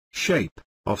shape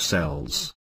of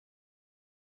cells.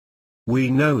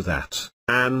 We know that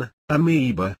an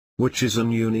amoeba, which is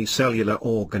an unicellular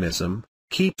organism,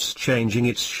 keeps changing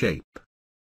its shape.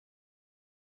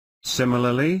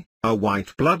 Similarly, a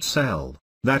white blood cell,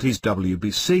 that is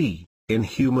WBC, in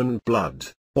human blood,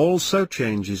 also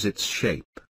changes its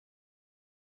shape.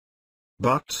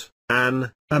 But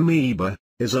an amoeba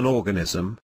is an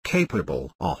organism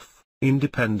capable of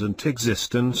independent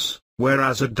existence,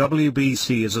 whereas a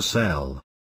WBC is a cell.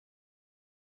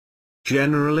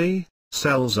 Generally,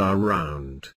 cells are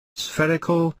round,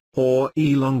 spherical, or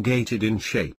elongated in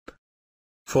shape.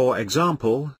 For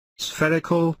example,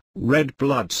 spherical, red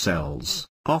blood cells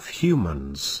of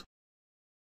humans.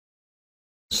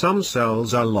 Some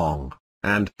cells are long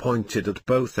and pointed at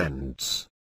both ends.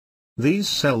 These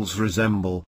cells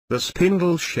resemble the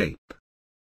spindle shape.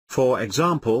 For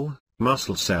example,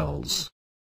 muscle cells.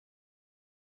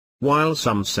 While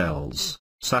some cells,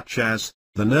 such as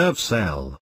the nerve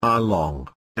cell, are long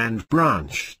and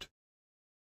branched.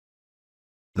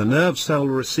 The nerve cell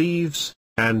receives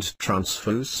and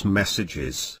transfers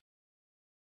messages.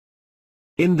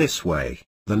 In this way,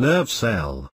 the nerve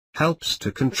cell helps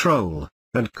to control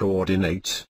and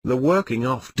coordinate the working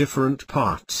of different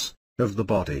parts of the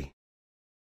body.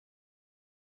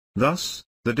 Thus,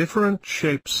 the different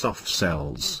shapes of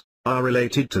cells are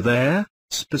related to their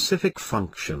specific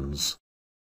functions.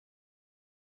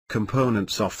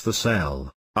 Components of the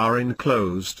cell are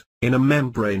enclosed in a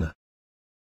membrane.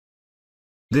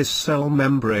 This cell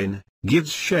membrane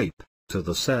gives shape to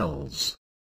the cells.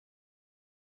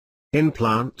 In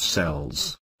plant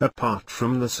cells, apart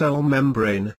from the cell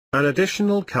membrane, an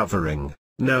additional covering,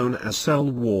 known as cell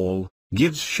wall,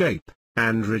 gives shape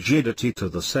and rigidity to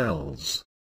the cells.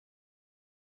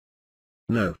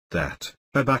 Note that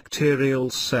a bacterial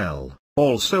cell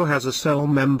also has a cell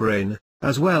membrane,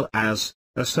 as well as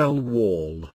a cell wall.